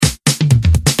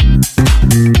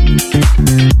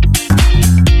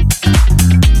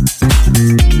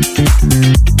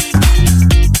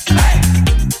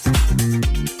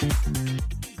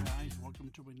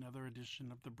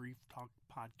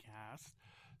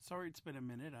Sorry it's been a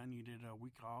minute. I needed a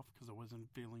week off because I wasn't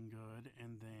feeling good.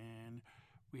 And then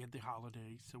we had the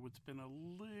holidays, so it's been a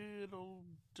little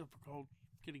difficult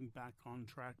getting back on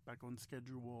track, back on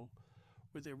schedule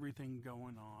with everything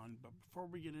going on. But before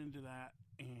we get into that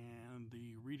and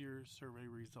the reader survey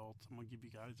results, I'm going to give you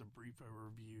guys a brief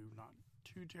overview. Not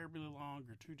too terribly long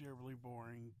or too terribly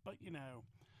boring, but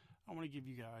I want to give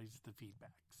you guys the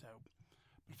feedback.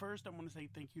 But first, I want to say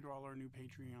thank you to all our new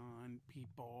Patreon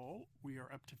people. We are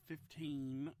up to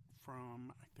 15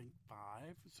 from, I think, 5.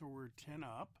 So we're 10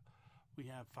 up. We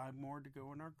have 5 more to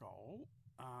go in our goal.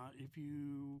 If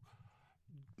you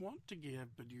want to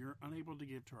give, but you're unable to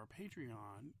give to our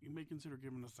Patreon, you may consider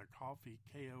giving us a coffee,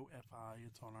 Ko-Fi.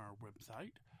 It's on our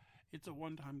website. It's a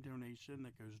one-time donation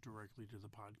that goes directly to the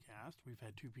podcast. We've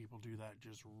had 2 people do that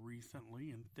just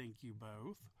recently, and thank you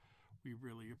both. We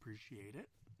really appreciate it.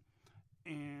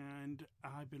 And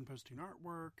I've been posting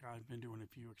artwork. I've been doing a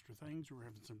few extra things. We're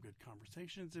having some good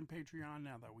conversations in Patreon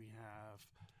now that we have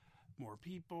more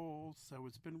people. So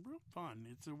it's been real fun.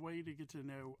 It's a way to get to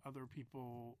know other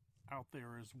people out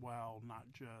there as well,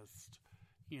 not just,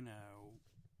 you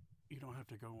don't have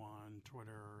to go on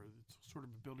Twitter. It's sort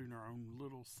of building our own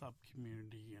little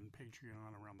sub-community and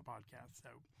Patreon around the podcast. So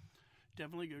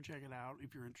definitely go check it out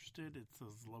if you're interested. It's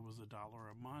as low as $1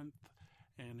 a month.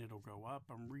 And it'll go up.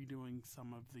 I'm redoing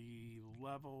some of the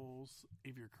levels.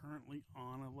 If you're currently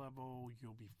on a level,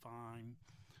 you'll be fine.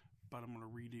 But I'm going to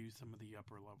redo some of the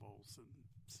upper levels and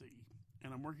see.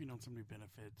 And I'm working on some new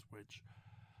benefits, which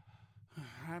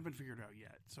I haven't figured out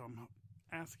yet. So I'm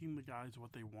asking the guys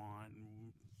what they want.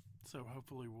 And so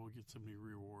hopefully we'll get some new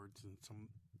rewards and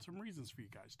some reasons for you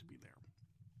guys to be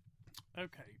there.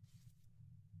 Okay.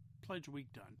 Pledge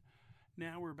week done.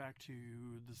 Now we're back to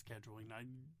the scheduling.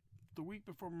 The week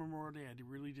before Memorial Day, I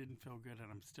really didn't feel good,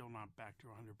 and I'm still not back to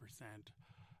 100%,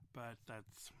 but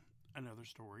that's another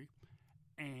story.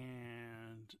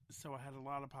 And so I had a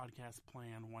lot of podcasts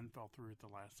planned. One fell through at the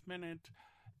last minute.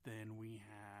 Then we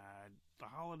had the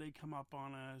holiday come up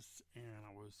on us, and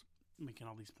I was making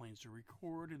all these plans to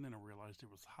record, and then I realized it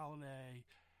was holiday.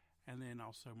 And then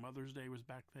also Mother's Day was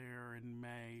back there in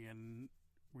May, and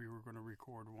we were going to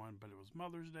record one, but it was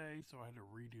Mother's Day, so I had to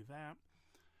redo that.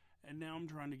 And now I'm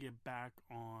trying to get back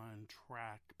on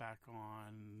track, back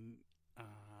on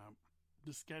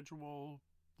the schedule,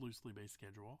 loosely based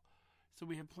schedule. So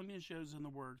we have plenty of shows in the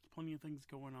works, plenty of things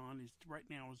going on. Right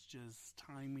now it's just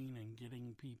timing and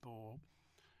getting people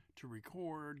to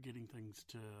record, getting things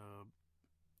to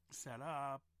set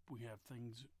up. We have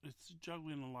things, it's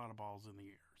juggling a lot of balls in the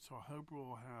air. So I hope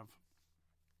we'll have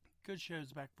good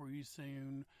shows back for you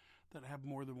soon that have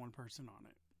more than one person on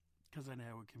it. Because I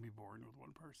know it can be boring with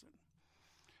one person.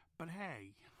 But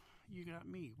hey, you got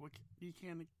me. You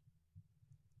can't,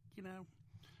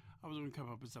 I was going to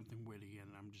come up with something witty,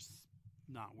 and I'm just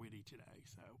not witty today.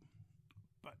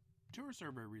 But to our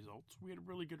survey results, we had a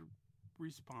really good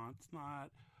response. Not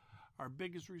our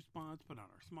biggest response, but not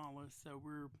our smallest. So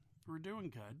we're doing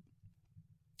good.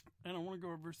 And I want to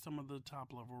go over some of the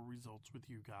top level results with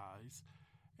you guys.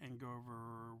 And go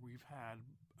over, we've had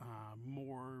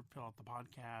more fill out the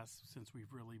podcast since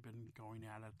we've really been going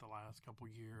at it the last couple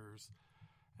years,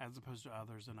 as opposed to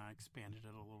others, and I expanded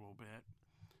it a little bit.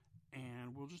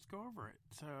 And we'll just go over it.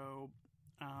 So,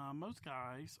 most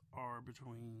guys are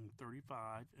between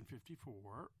 35 and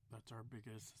 54. That's our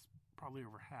biggest, probably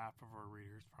over half of our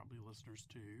readers, probably listeners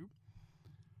too.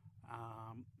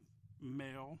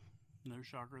 Male, no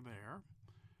shocker there.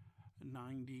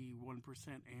 91%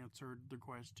 answered the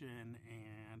question,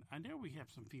 and I know we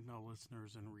have some female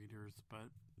listeners and readers,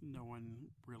 but no one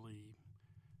really,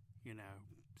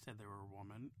 said they were a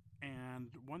woman. And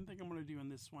one thing I'm going to do in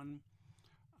this one,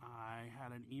 I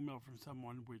had an email from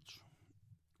someone, which,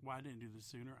 why I didn't do this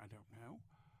sooner, I don't know.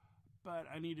 But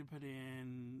I need to put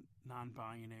in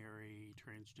non-binary,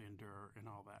 transgender, and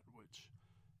all that, which,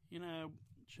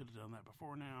 should have done that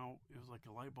before now. It was like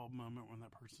a light bulb moment when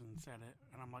that person said it.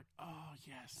 And I'm like, oh,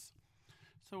 yes.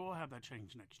 So we'll have that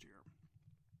change next year.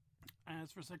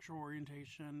 As for sexual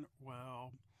orientation,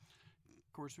 well,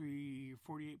 of course, 48%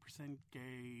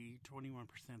 gay, 21%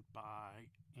 bi,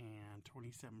 and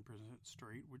 27%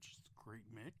 straight, which is a great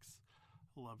mix.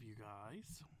 Love you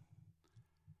guys.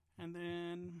 And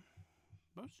then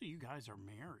most of you guys are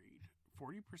married,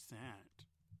 40%,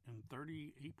 and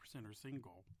 38% are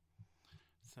single.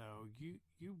 So you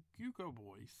go,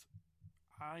 boys.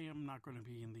 I am not going to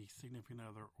be in the significant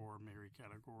other or married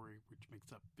category, which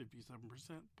makes up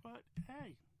 57%, but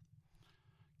hey,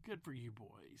 good for you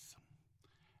boys.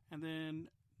 And then,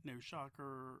 no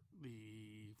shocker,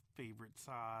 the favorite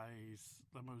size,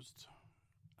 the most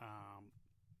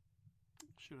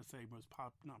should I say,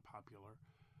 not popular,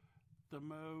 the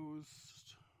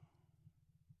most,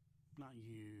 not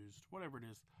used, whatever it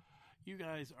is. You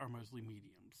guys are mostly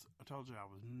mediums. I told you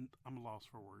I'm lost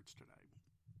for words today.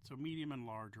 So medium and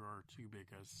large are our two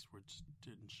biggest, which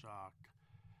didn't shock.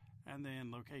 And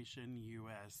then location,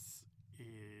 US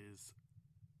is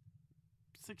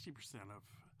 60% of.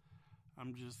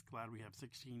 I'm just glad we have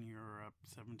 16 Europe,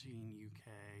 17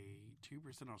 UK,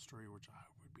 2% Australia, which I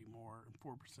hope would be more, and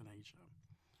 4% Asia.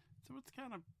 So it's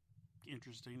kind of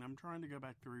interesting. I'm trying to go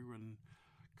back through and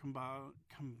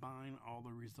combine all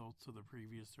the results of the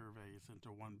previous surveys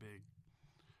into one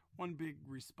big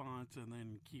response, and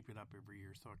then keep it up every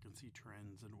year so I can see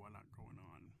trends and whatnot going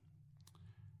on.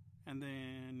 And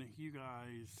then you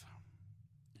guys,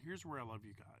 here's where I love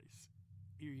you guys.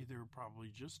 You're either probably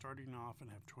just starting off and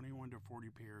have 21 to 40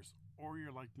 pairs, or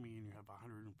you're like me and you have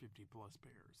 150 plus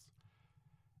pairs.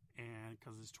 And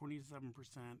because it's 27%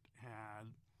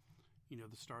 had,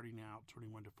 the starting out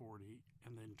 21 to 40,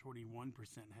 and then 21%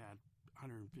 had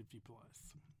 150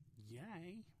 plus.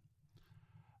 Yay.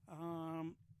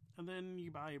 And then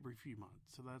you buy every few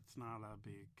months, so that's not a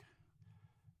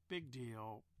big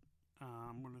deal.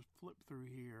 I'm going to flip through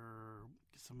here.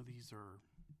 Some of these are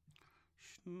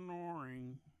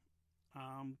snoring.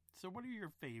 So what are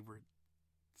your favorite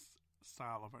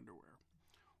style of underwear?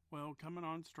 Well, coming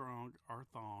on strong are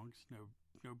thongs.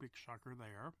 No big shocker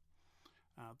there.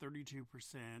 32%,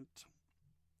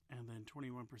 and then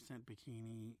 21%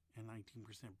 bikini, and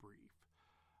 19% brief.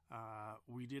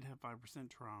 We did have 5%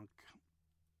 trunk,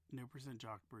 no percent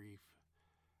jock brief,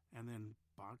 and then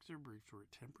boxer briefs were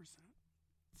at 10%.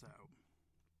 So,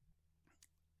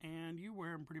 and you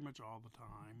wear them pretty much all the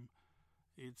time.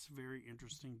 It's very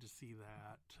interesting to see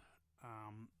that.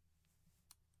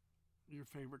 Your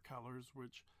favorite colors,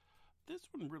 which this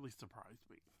one really surprised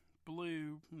me.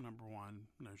 Blue, number one,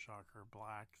 no shocker.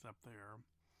 Black's up there.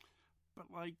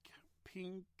 But like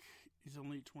pink is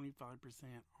only 25%,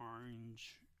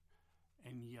 orange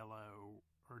and yellow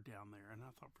are down there. And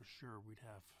I thought for sure we'd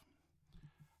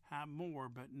have more,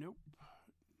 but nope.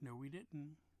 No, we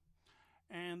didn't.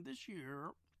 And this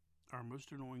year, our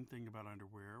most annoying thing about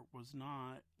underwear was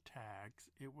not tags,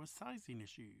 it was sizing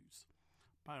issues.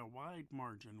 By a wide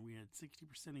margin, we had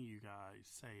 60% of you guys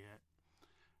say it.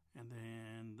 And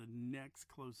then the next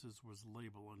closest was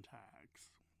label and tags.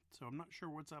 So I'm not sure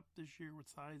what's up this year with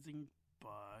sizing,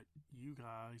 but you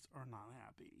guys are not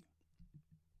happy.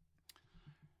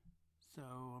 So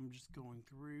I'm just going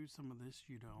through some of this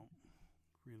you don't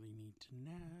really need to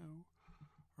know,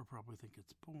 or probably think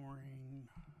it's boring.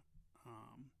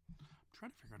 I'm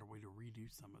trying to figure out a way to redo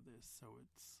some of this so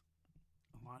it's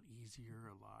a lot easier,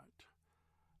 a lot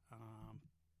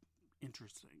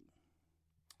interesting.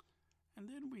 And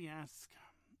then we ask,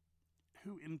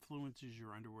 who influences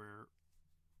your underwear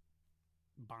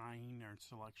buying or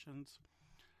selections?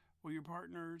 Well, your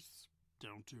partners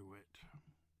don't do it.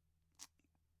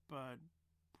 But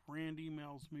brand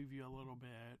emails move you a little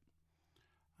bit.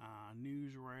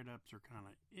 News write-ups are kind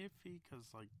of iffy because,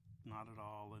 not at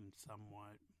all and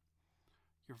somewhat.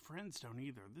 Your friends don't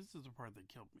either. This is the part that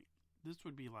killed me. This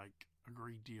would be like a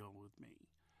great deal with me.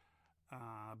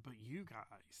 But you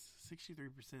guys,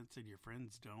 63% said your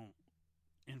friends don't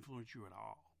influence you at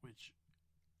all, which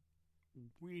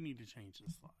we need to change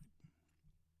this slide.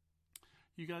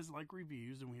 You guys like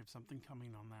reviews, and we have something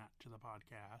coming on that to the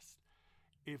podcast.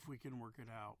 If we can work it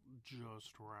out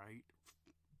just right,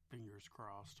 fingers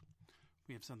crossed,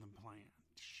 we have something planned.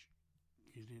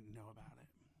 You didn't know about it.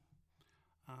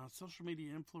 Social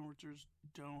media influencers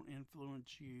don't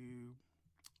influence you.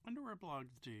 Underwear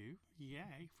blogs do.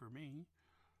 Yay for me.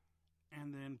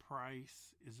 And then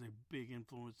price is a big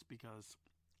influence because,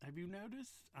 have you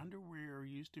noticed, underwear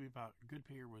used to be about, a good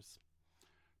pair was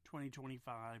 $20, $25,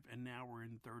 and now we're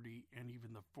in $30 and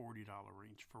even the $40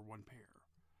 range for one pair,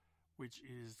 which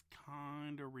is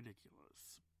kind of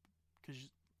ridiculous because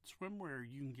swimwear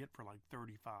you can get for like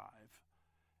 $35,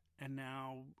 and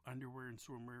now underwear and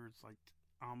swimwear is like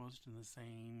almost in the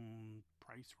same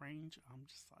price range. I'm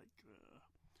just like,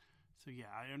 So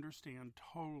yeah, I understand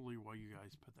totally why you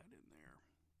guys put that in there.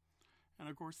 And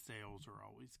of course, sales are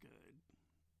always good.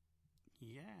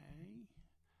 Yay.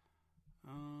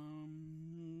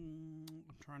 I'm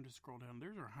trying to scroll down.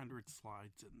 There's 100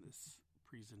 slides in this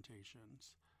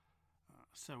presentations.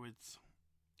 So it's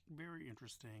very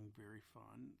interesting, very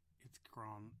fun. It's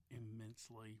grown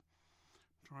immensely.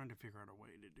 I'm trying to figure out a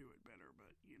way to do it better, but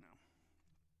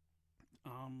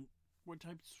what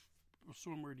types of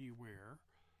swimwear do you wear?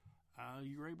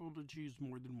 You're able to choose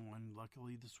more than one.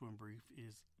 Luckily, the swim brief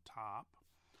is top.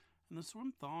 And the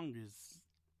swim thong is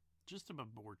just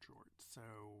above board shorts. So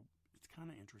it's kind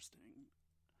of interesting.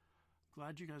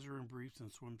 Glad you guys are in briefs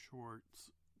and swim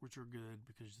shorts, which are good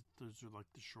because those are like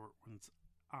the short ones,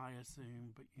 I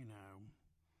assume, but you know.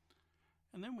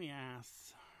 And then we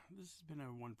asked, this has been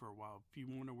a one for a while, if you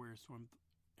want to wear a swim,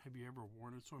 have you ever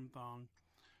worn a swim thong?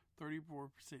 34%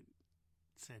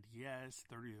 said yes,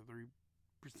 33%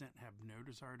 have no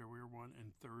desire to wear one,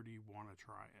 and 30% want to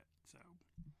try it. So,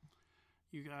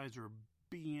 you guys are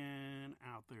being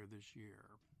out there this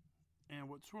year. And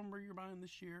what swimwear you're buying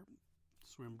this year?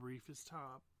 Swim brief is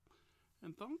top.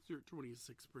 And thongs are at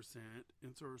 26%,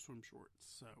 and so are swim shorts.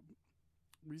 So,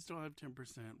 we still have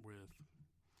 10% with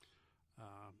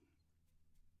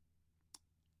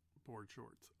board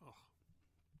shorts. Ugh.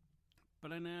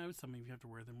 But I know some of you have to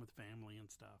wear them with family and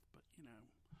stuff, but you know.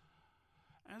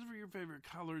 As for your favorite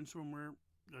color in swimwear,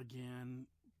 again,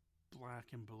 black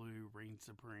and blue reign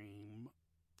supreme.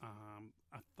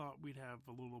 I thought we'd have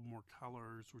a little more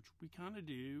colors, which we kind of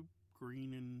do.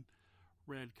 Green and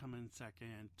red come in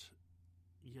second.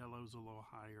 Yellow's a little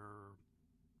higher.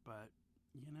 But,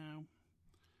 you know,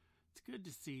 it's good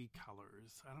to see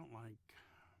colors. I don't like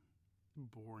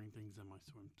boring things in my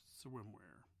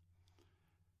swimwear.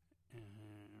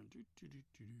 And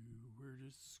we're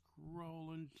just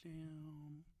scrolling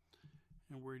down.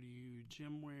 And where do you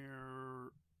gym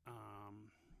wear?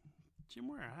 Gym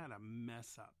wear, I had a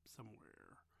mess up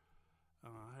somewhere.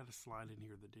 I had a slide in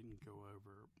here that didn't go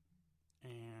over.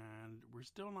 And we're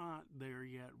still not there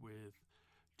yet with,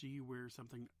 do you wear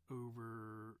something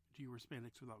over, do you wear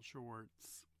spandex without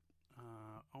shorts?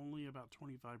 Only about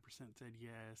 25% said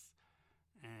yes.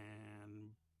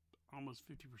 And almost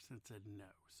 50% said no.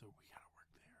 So we got to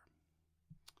work there.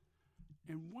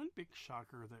 And one big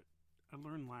shocker that I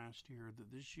learned last year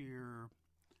that this year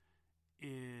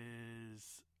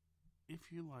is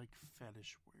if you like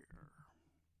fetish wear.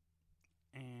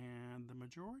 And the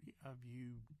majority of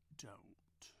you don't.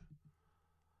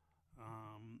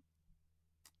 I'm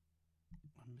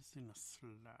missing a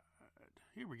slide.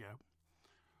 Here we go.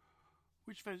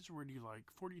 Which fetish wear do you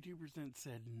like? 42%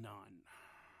 said none.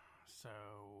 So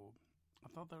I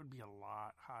thought that would be a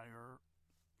lot higher.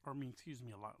 Or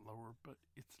a lot lower, but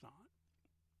it's not.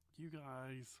 You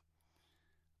guys,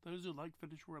 those who like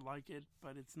fetish wear like it,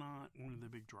 but it's not one of the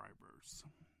big drivers.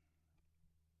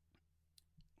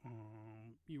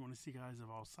 You want to see guys of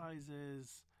all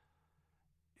sizes,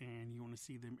 and you want to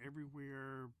see them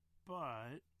everywhere,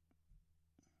 but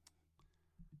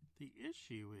the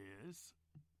issue is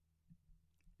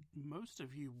most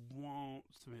of you won't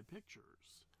submit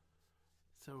pictures.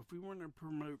 So if we want to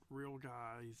promote real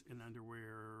guys in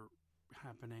underwear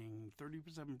happening,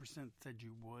 37% said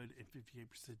you would and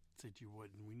 58% said you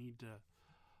wouldn't. We need to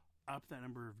up that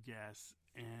number of guests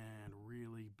and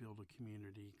really build a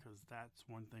community, because that's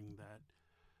one thing that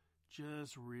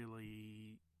just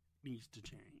really needs to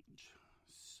change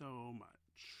so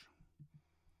much.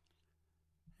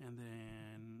 And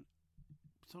then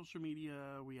social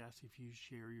media, we ask if you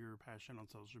share your passion on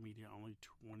social media. Only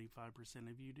 25%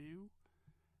 of you do.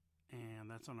 And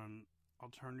that's on an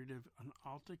alt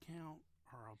account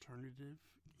or alternative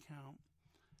account,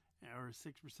 or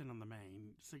 6% on the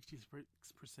main. 66%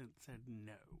 said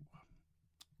no.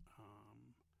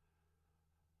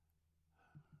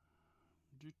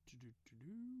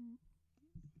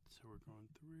 So we're going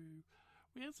through.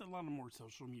 We answered a lot of more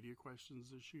social media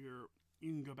questions this year.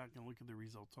 You can go back and look at the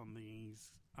results on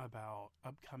these about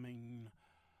upcoming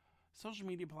social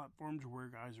media platforms, where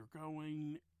guys are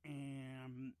going,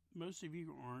 and most of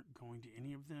you aren't going to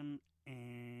any of them,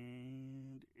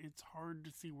 and it's hard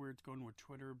to see where it's going with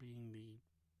Twitter being the,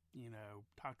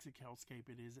 toxic hellscape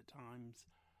it is at times,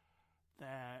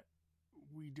 that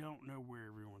we don't know where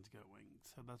everyone's going.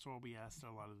 So that's why we asked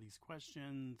a lot of these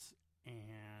questions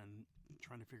and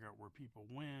trying to figure out where people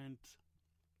went.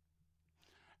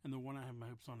 And the one I have my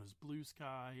hopes on is Blue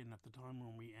Sky, and at the time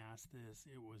when we asked this,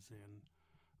 it was in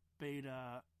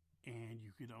beta, and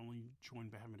you could only join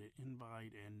by having an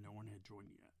invite, and no one had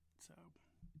joined yet. So,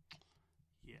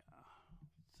 yeah.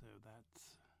 So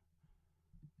that's,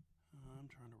 I'm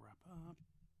trying to wrap up.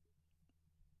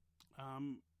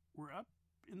 We're up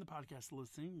in the podcast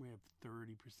listening. We have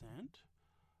 30%.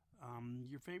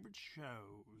 Your favorite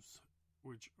shows,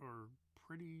 which are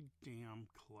pretty damn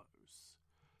close.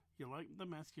 You like the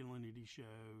masculinity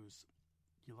shows.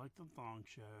 You like the thong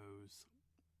shows.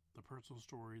 The personal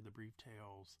story, the brief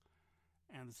tales,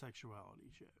 and the sexuality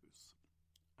shows.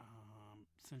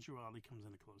 Sensuality comes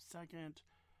in a close second.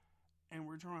 And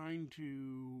we're trying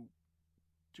to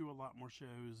do a lot more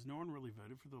shows. No one really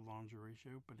voted for the lingerie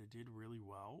show, but it did really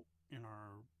well in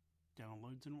our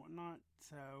downloads and whatnot.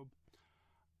 So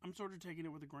I'm sort of taking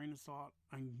it with a grain of salt.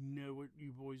 I know what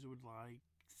you boys would like.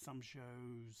 Some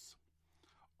shows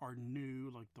are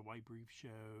new, like the White Brief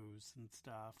shows and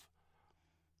stuff.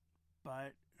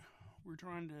 But we're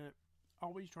trying to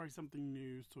always try something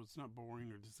new so it's not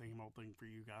boring or the same old thing for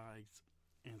you guys.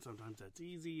 And sometimes that's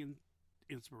easy and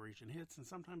inspiration hits, and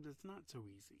sometimes it's not so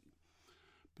easy.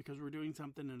 Because we're doing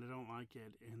something and I don't like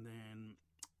it, and then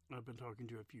I've been talking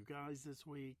to a few guys this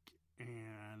week,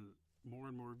 and more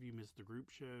of you missed the group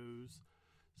shows,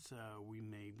 so we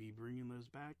may be bringing those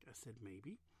back. I said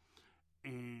maybe,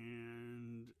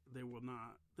 and they will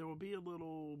be a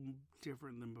little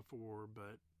different than before,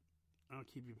 but I'll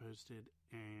keep you posted.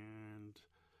 And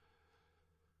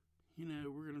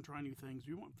we're going to try new things.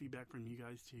 We want feedback from you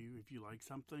guys too. If you like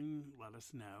something, let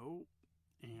us know,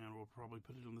 and we'll probably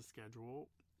put it on the schedule.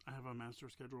 I have a master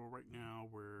schedule right now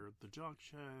where the Jock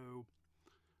Show,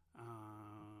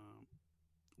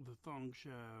 the Thong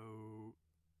Show,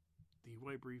 the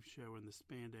White Brief Show, and the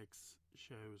Spandex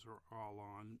shows are all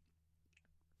on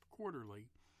quarterly.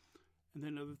 And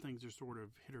then other things are sort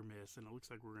of hit or miss, and it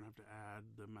looks like we're going to have to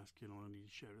add the masculinity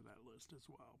show to that list as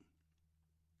well.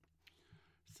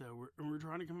 So we're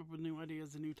trying to come up with new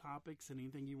ideas and new topics, and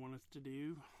anything you want us to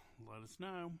do, let us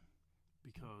know,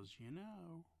 because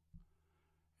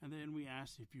And then we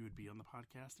asked if you would be on the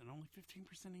podcast, and only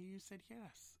 15% of you said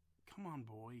yes. Come on,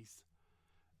 boys.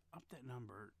 Up that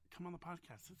number. Come on the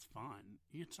podcast. It's fun.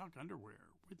 You can talk underwear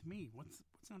with me. What's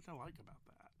not to like about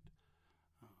that?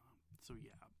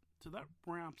 So that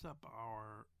wraps up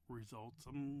our results.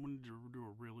 I'm going to do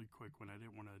a really quick one. I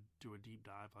didn't want to do a deep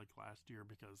dive like last year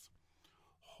because,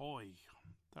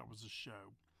 that was a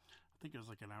show. I think it was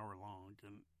like an hour long,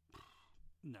 and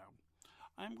no.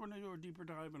 I'm going to do a deeper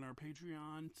dive on our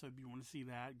Patreon, so if you want to see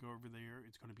that, go over there.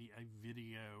 It's going to be a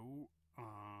video,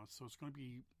 so it's going to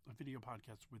be a video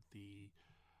podcast with the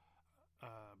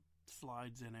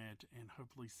slides in it, and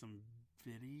hopefully some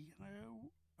video.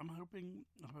 I'm hoping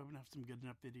to have some good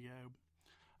enough video.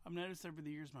 I've noticed over the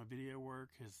years my video work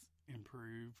has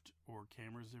improved, or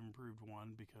cameras have improved,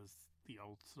 one, because the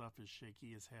old stuff is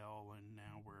shaky as hell, and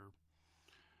now we're,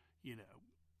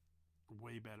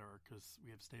 way better because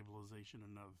we have stabilization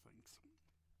and other things.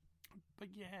 But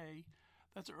yay,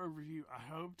 that's our overview. I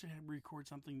hope to record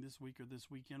something this week or this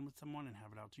weekend with someone and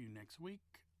have it out to you next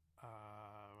week.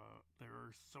 There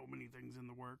are so many things in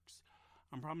the works.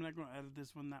 I'm probably not going to edit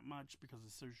this one that much because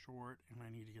it's so short, and I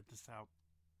need to get this out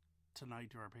tonight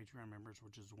to our Patreon members,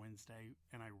 which is Wednesday,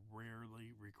 and I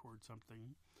rarely record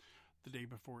something the day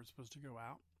before it's supposed to go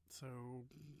out. So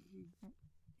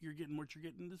you're getting what you're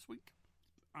getting this week.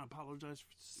 I apologize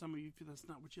for some of you if that's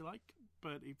not what you like,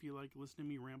 but if you like listening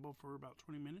to me ramble for about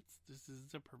 20 minutes, this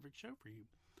is a perfect show for you.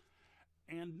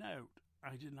 And note,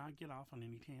 I did not get off on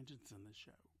any tangents in this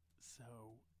show, so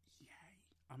yay,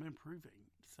 I'm improving.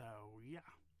 So yeah,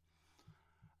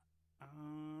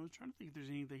 I'm trying to think if there's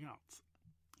anything else.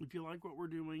 If you like what we're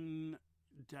doing,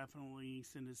 definitely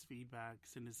send us feedback,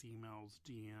 send us emails,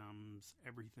 DMs,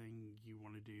 everything you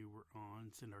want to do, we're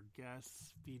on. Send our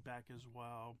guests feedback as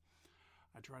well.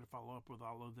 I try to follow up with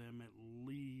all of them at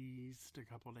least a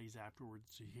couple of days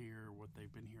afterwards to hear what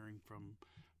they've been hearing from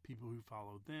people who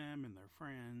followed them and their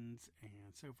friends.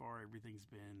 And so far, everything's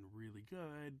been really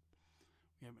good.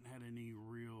 We haven't had any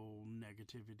real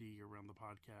negativity around the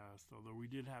podcast, although we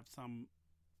did have some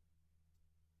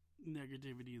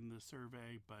negativity in the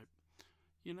survey. But,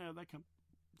 that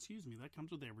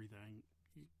comes with everything.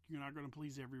 You're not going to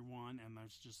please everyone, and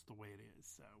that's just the way it is.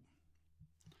 So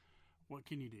what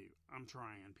can you do? I'm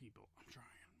trying, people. I'm trying.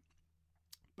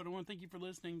 But I want to thank you for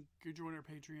listening. Go join our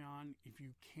Patreon. If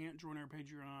you can't join our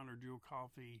Patreon or do a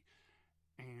coffee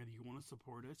and you want to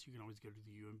support us, you can always go to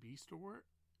the UMB store,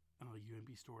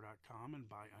 umbstore.com, and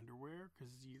buy underwear,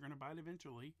 because you're going to buy it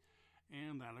eventually.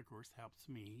 And that, of course, helps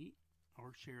me,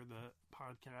 or share the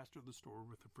podcast or the store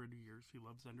with a friend of yours who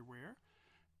loves underwear.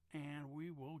 And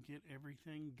we will get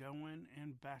everything going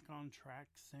and back on track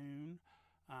soon.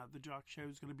 The Jock Show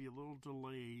is going to be a little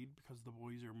delayed because the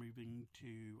boys are moving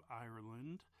to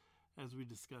Ireland, as we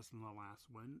discussed in the last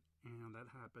one, and that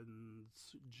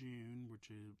happens June, which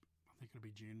is, I think it'll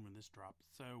be June when this drops.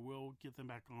 So we'll get them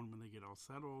back on when they get all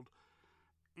settled.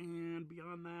 And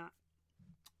beyond that,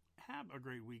 have a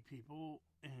great week, people,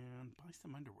 and buy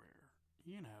some underwear.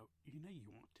 You know you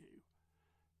want to.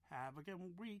 Have a good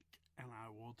week, and I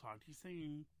will talk to you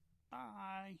soon.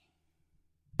 Bye.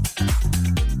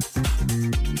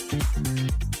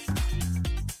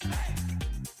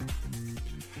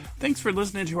 Thanks for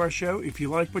listening to our show. If you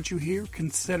like what you hear,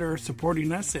 consider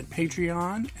supporting us at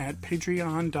Patreon at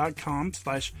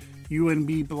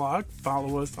patreon.com/UNBblog.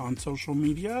 Follow us on social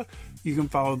media, You can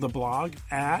follow the blog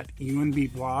at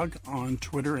UNBblog on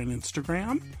Twitter and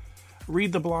Instagram.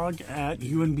 Read the blog at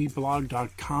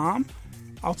unbblog.com.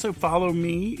 Also follow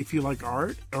me if you like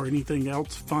art or anything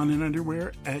else fun in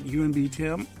underwear at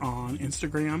UNBTim on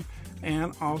Instagram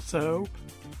and also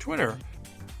Twitter.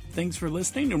 Thanks for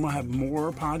listening, and we'll have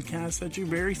more podcasts at you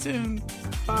very soon.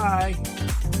 Bye.